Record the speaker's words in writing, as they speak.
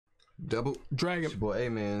Double Dragon. It's your boy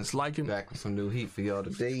AMENZ Liking. back with some new heat for y'all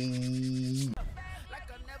today.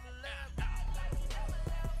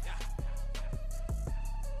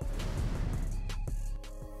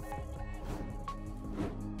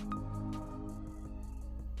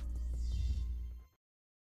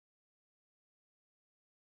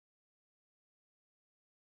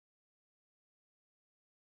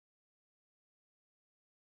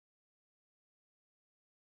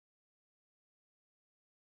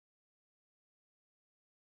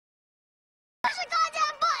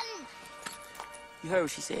 You heard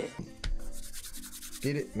what she said.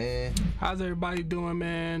 Get it, man. How's everybody doing,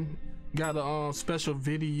 man? Got a special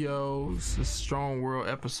video. This is Strong World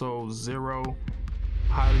episode 0.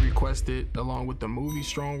 Highly requested, along with the movie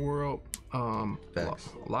Strong World. A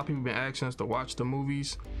lot of people been asking us to watch the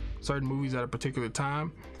movies, certain movies at a particular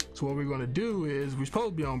time. So what we're gonna do is, we're supposed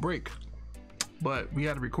to be on break, but we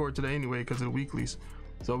had to record today anyway because of the weeklies.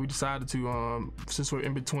 So we decided to, since we're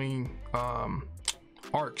in between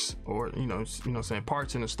arcs, or you know saying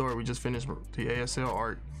parts in the story, we just finished the ASL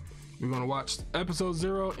arc. We're gonna watch episode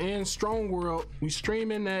 0 in Strong World. We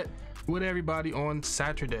streaming that with everybody on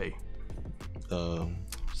Saturday.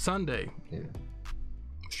 Sunday. Yeah.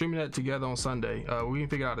 Streaming that together on Sunday. We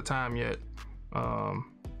didn't figure out the time yet.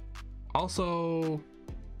 Also,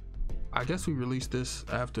 I guess we released this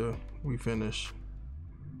after we finish,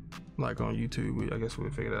 like on YouTube. I guess we'll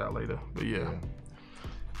figure that out later. But yeah.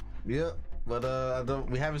 Yep. But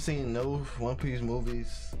we haven't seen no One Piece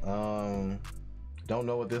movies. Don't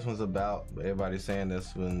know what this one's about, but everybody's saying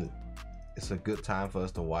this when it's a good time for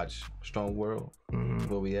us to watch Strong World.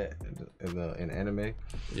 Where we at in anime.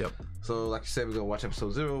 Yep. So like you said, we're gonna watch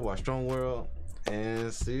episode 0, watch Strong World,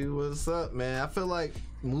 and see what's up, man. I feel like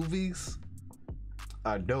movies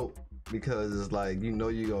are dope because it's like, you know,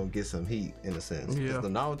 you're gonna get some heat in a sense. Yeah. The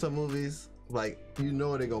Naruto movies, like, you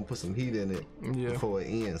know, they're gonna put some heat in it before it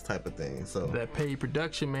ends, type of thing. So that paid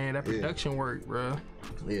production, man. That production work, bro.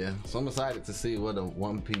 Yeah. So I'm excited to see what a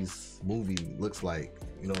One Piece movie looks like.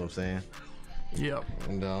 You know what I'm saying? Yep.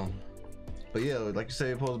 And but yeah, like you said,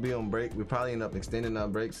 we're supposed to be on break. We probably end up extending our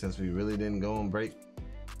break since we really didn't go on break.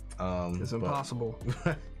 It's impossible.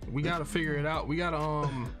 We gotta figure it out. We gotta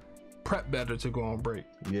prep better to go on break.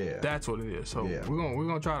 Yeah. That's what it is. So Yeah. we're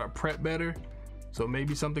gonna try to prep better. So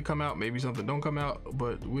maybe something come out, maybe something don't come out,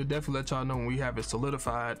 but we'll definitely let y'all know when we have it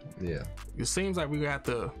solidified. Yeah. It seems like we have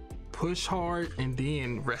to push hard and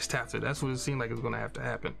then rest after. That's what it seemed like it's gonna have to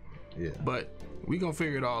happen. Yeah. But we gonna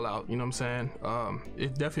figure it all out. You know what I'm saying?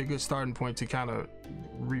 It's definitely a good starting point to kind of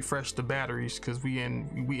refresh the batteries, because we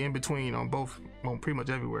in between on pretty much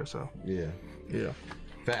everywhere. So yeah.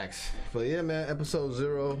 Facts. But yeah, man, episode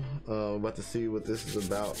 0. About to see what this is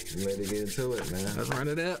about. I'm ready to get into it, man. let's run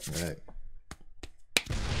it up. All right.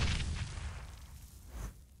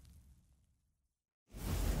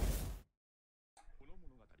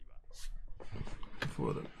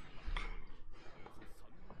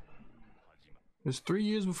 It's 3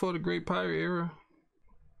 years before the Great Pirate Era.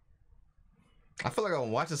 I feel like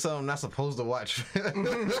I'm watching something I'm not supposed to watch.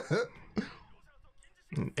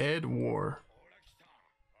 Ed War.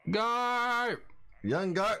 Garp!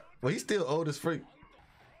 Young Garp. Well, he's still old as freak.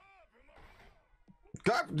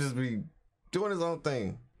 Garp just be doing his own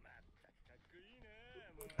thing.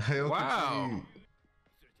 Wow.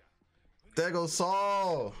 There goes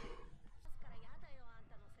Saul.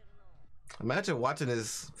 Imagine watching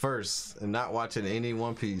this first and not watching any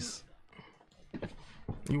One Piece.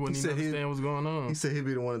 You wouldn't even understand what's going on. He said he'd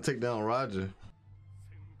be the one to take down Roger.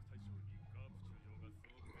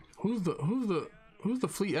 Who's the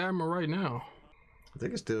fleet admiral right now? I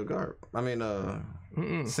think it's still Garp. I mean,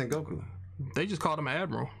 Sengoku. They just called him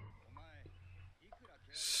admiral.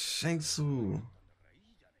 Shang-Tsu.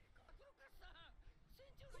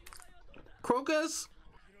 Crocus?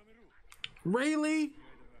 Rayleigh?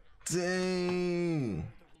 Dang.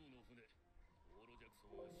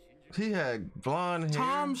 He had blonde hair.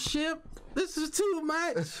 Tom Ship? This is too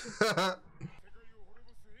much.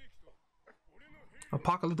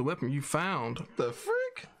 Apocalyptic weapon you found. The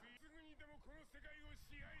freak?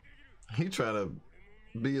 He trying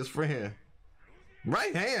to be his friend.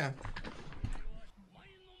 Right hand.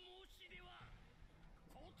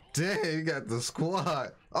 Dang, you got the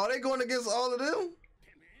squad. Oh, they going against all of them?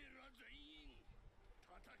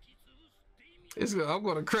 I'm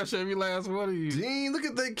gonna crush every last one of you. Dang, look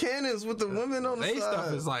at their cannons with the women on the side. They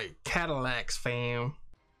stuff is like Cadillacs, fam.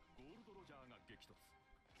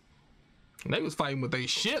 And they was fighting with their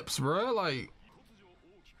ships, bro. Like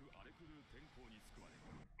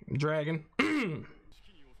Dragon.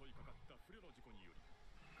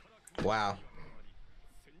 Wow.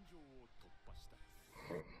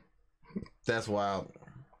 That's wild.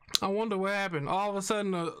 I wonder what happened. All of a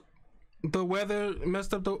sudden, the weather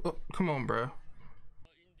messed up the. Come on, bro.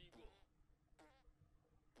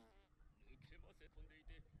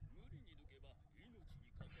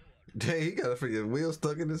 Dang, he got a freaking wheel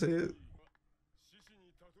stuck in his head.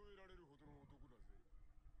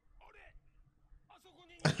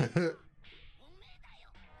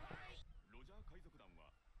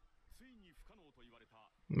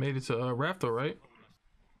 Made it to Rafto, right?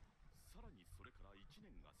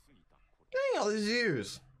 Dang, all these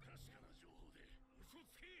years.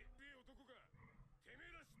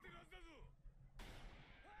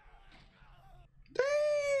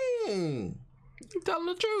 Dang. You telling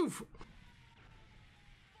the truth.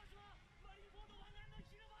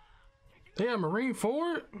 Damn, Marine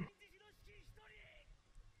Ford.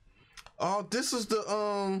 Oh, this is the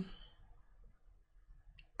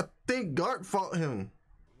I think Garp fought him.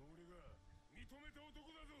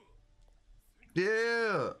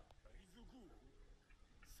 Yeah.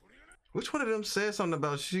 Which one of them said something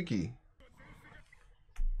about Shiki?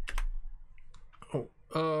 Oh,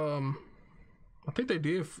 I think they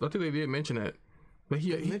did. I think they did mention that. But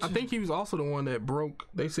I think he was also the one that broke.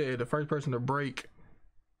 They said the first person to break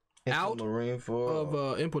out Marine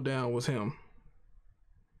of Impel Down was him.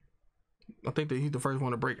 I think that he's the first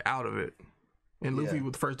one to break out of it, and Luffy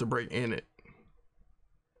was the first to break in it.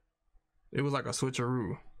 It was like a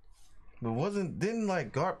switcheroo. But didn't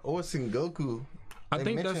like Garp or Sengoku? I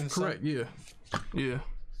think that's correct. Yeah,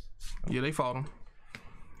 they fought him.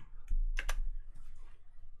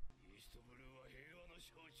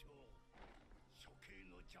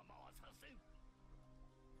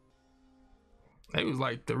 They was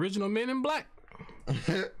like the original Men in Black.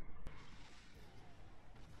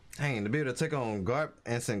 Dang, to be able to take on Garp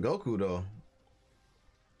and Sengoku though.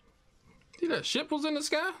 See that ship was in the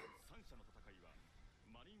sky?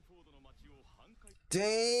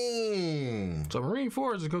 Dang. So Marine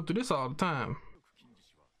Forces go through this all the time.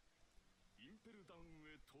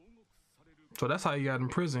 So that's how he got in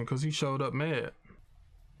prison, because he showed up mad.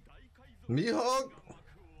 Mihawk.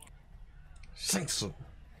 Shangsu.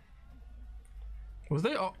 Was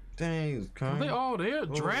they all? Dang, were they all there?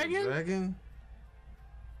 Dragon? Dragon?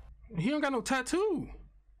 He don't got no tattoo.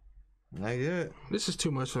 Not yet. This is too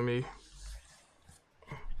much for me.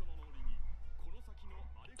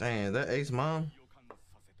 Dang, is that Ace Mom?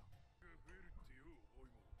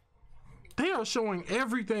 They are showing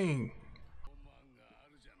everything.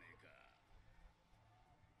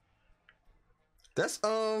 That's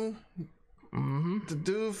the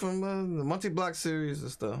dude from the multi-block series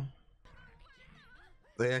and stuff.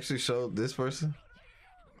 They actually showed this person.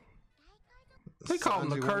 They call him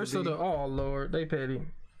the curse of the. Oh Lord, they petty.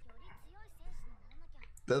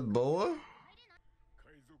 That's Boa.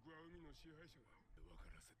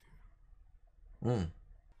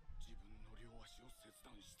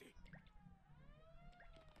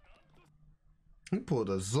 He pulled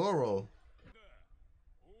a Zoro.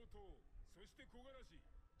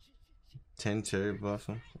 10 cherry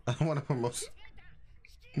blossoms. I want to promote.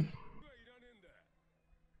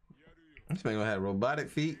 This man gonna have robotic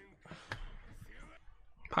feet.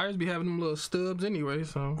 Pirates be having them little stubs anyway,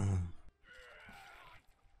 so.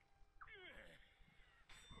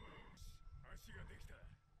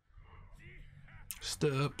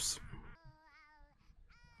 Stubs.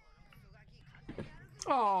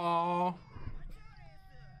 Aww.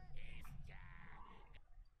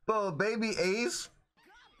 Oh, baby Ace.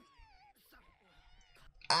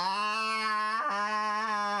 Ah!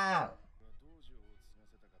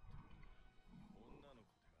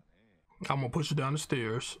 I'm gonna push you down the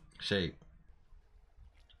stairs. Shape.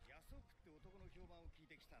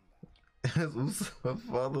 Who's her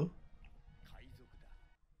father?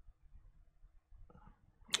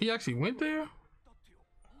 He actually went there?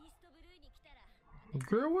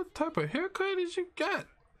 Girl, what type of haircut did you got?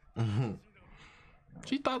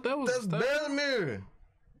 She thought that was Bellemere.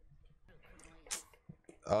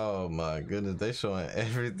 Oh my goodness, they showing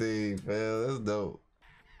everything, man. That's dope.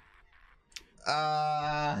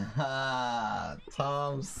 Ah,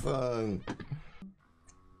 Thompson.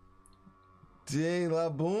 Dang, La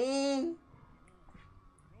Boom.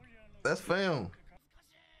 That's fam.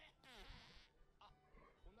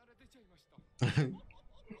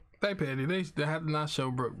 They petty. They have to not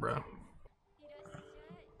show Brooke, bro.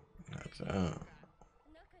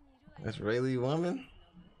 That's Rayleigh woman.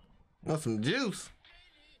 Want some juice?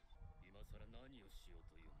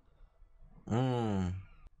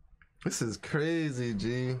 This is crazy,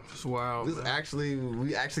 G. It's wild. This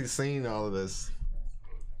we actually seen all of this.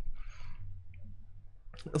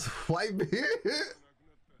 That's white beard.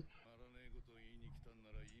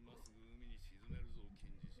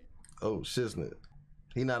 Oh, shiznit.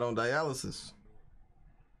 He not on dialysis.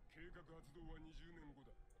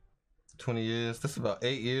 20 years. That's about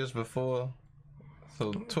 8 years before.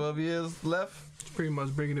 So 12 years left. It's pretty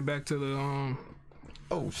much bringing it back to the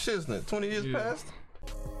Oh, shiznit. 20 years passed.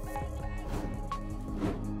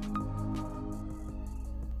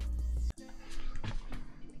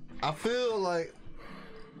 I feel like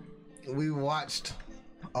we watched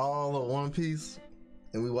all of One Piece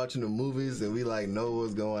and we watching the movies and we like know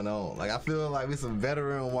what's going on. Like I feel like we some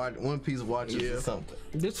veteran One Piece watchers or something.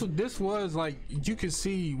 This was like, you could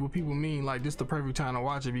see what people mean, like this the perfect time to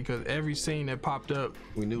watch it because every scene that popped up,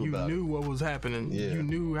 we knew you about knew what was happening. You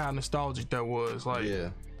knew how nostalgic that was. Like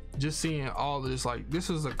just seeing all of this, like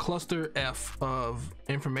this is a cluster F of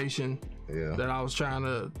information that I was trying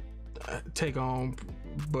to take on,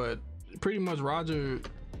 but pretty much Roger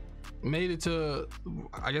made it to,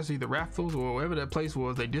 I guess, either Raffles or wherever that place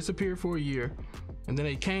was. They disappeared for a year and then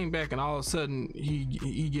they came back and all of a sudden he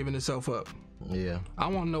giving himself up. I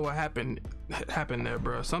want to know what happened there,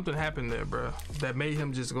 bro. Something happened there, bro, that made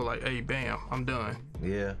him just go like, hey, bam, I'm done.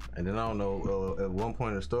 And then I don't know, at one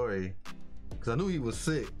point in the story, because I knew he was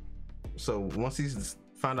sick, so once he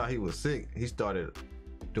found out he was sick, he started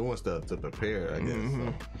doing stuff to prepare, I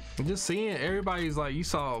guess. So. Just seeing everybody's like, you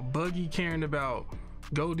saw Buggy caring about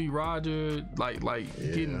Goldie Roger, like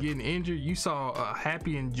getting injured. You saw a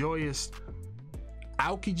happy and joyous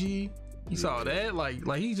Aokiji. You saw that,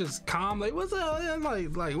 like he just calm, like what's up,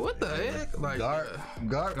 man? Like what the heck? Like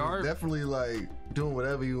Garp was definitely like doing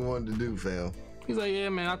whatever you wanted to do, fam. He's like, yeah,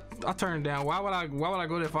 man, I turned it down. Why would I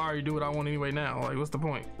go there if I already do what I want anyway now? Like, what's the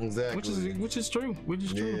point? Exactly. Which is true.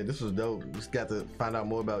 Yeah, this was dope. We just got to find out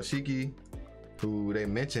more about Shiki, who they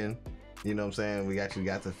mentioned. You know what I'm saying? We actually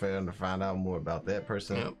got to find out more about that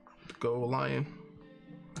person. Yep. Gold Lion.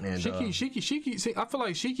 And Shiki. See, I feel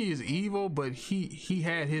like Shiki is evil, but he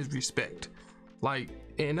had his respect. Like,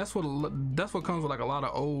 and that's what comes with like a lot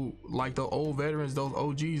of the old veterans, those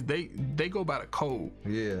OGs. They go by the code.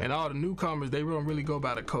 And all the newcomers, they don't really go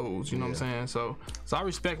by the codes. You know what I'm saying? So I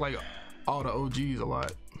respect like all the OGs a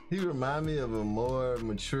lot. He remind me of a more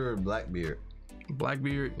mature Blackbeard.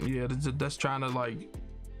 Yeah, that's trying to like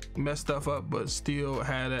mess stuff up, but still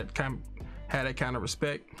had that kind of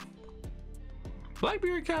respect.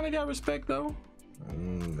 Blackbeard kind of got respect though.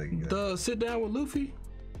 The sit down with Luffy.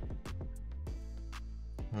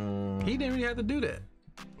 He didn't really have to do that.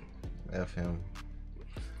 F him.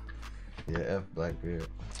 Yeah, F Blackbeard.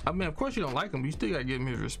 I mean, of course you don't like him, but you still gotta give him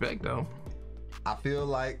his respect though. I feel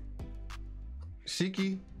like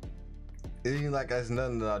Shiki, it ain't like there's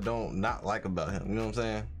nothing that I don't not like about him. You know what I'm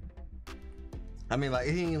saying? I mean, like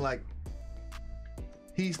he ain't like,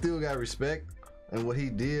 he still got respect, and what he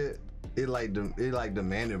did, it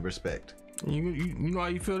demanded respect. You know why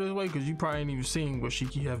you feel this way? Because you probably ain't even seen what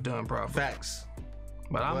Shiki have done probably. Facts.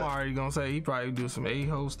 But I'm already gonna say he probably do some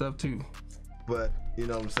a-hole stuff too. But you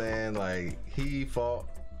know what I'm saying? Like he fought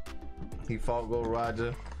Gold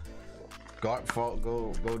Roger. Garp fought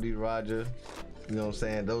Goldie Roger. You know what I'm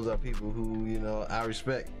saying? Those are people who, you know, I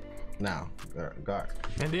respect now. Garp.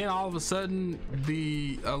 And then all of a sudden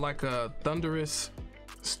the like a thunderous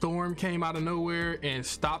storm came out of nowhere and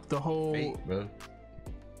stopped the whole fate, bro.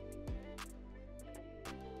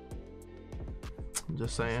 I'm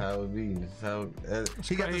just saying. That's how it be. That's how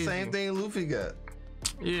he got the same thing Luffy got.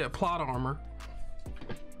 Yeah, plot armor.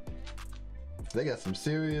 They got some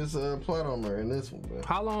serious plot armor in this one, bro.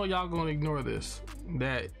 How long y'all gonna ignore this?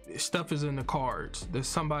 That stuff is in the cards. There's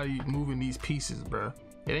somebody moving these pieces, bro.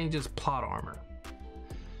 It ain't just plot armor.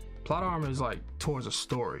 Plot armor is like towards a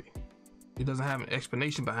story. It doesn't have an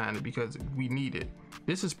explanation behind it because we need it.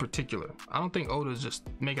 This is particular. I don't think Oda's just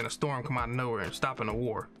making a storm come out of nowhere and stopping a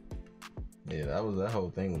war. Yeah, that whole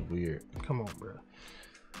thing was weird. Come on, bro.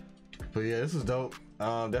 But yeah, this is dope.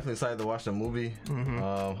 Definitely excited to watch the movie.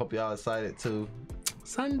 Hope y'all excited too.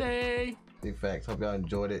 Sunday. Big facts. Hope y'all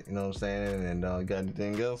enjoyed it. You know what I'm saying? And got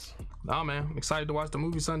anything else? Nah, man. I'm excited to watch the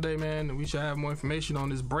movie Sunday, man. And we should have more information on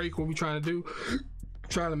this break. What we trying to do?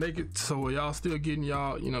 Trying to make it so y'all still getting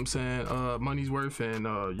y'all, you know what I'm saying, money's worth, and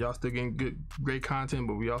y'all still getting great content,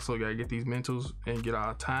 but we also gotta get these mentals and get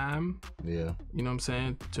our time. Yeah. You know what I'm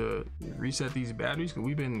saying? To reset these batteries,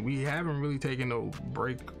 because we haven't really taken no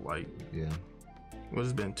break, like, what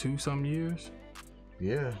has it been, 2-some years?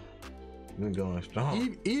 Yeah. We're going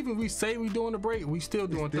strong. Even we say we doing a break, we still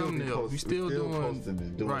doing thumbnails. We still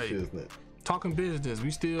doing right. Shit, talking business, we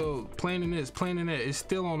still planning this, planning that. It's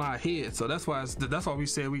still on our head, so that's why we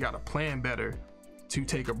said we got to plan better to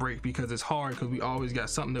take a break, because it's hard, because we always got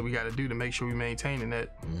something that we got to do to make sure we maintaining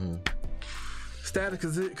that status,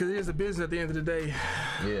 because it is a business at the end of the day.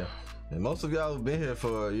 Yeah. And most of y'all have been here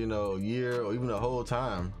for, you know, a year or even a whole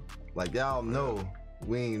time. Like, y'all know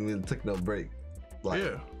we ain't really took no break. Like,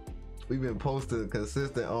 yeah. We've been posting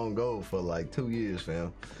consistent on go for like 2 years,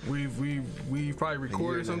 fam. We probably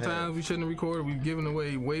recorded sometimes we shouldn't have recorded. We've given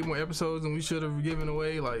away way more episodes than we should have given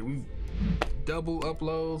away. Like, we double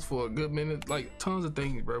uploads for a good minute. Like, tons of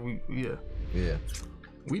things, bro. Yeah.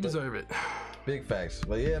 We deserve it. Big facts.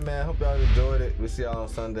 But yeah, man, hope y'all enjoyed it. We'll see y'all on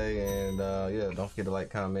Sunday. And yeah, don't forget to like,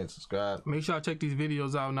 comment, subscribe. Make sure y'all check these videos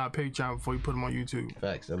out on our Patreon before you put them on YouTube.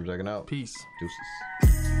 Facts. I'm checking out. Peace.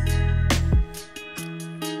 Deuces.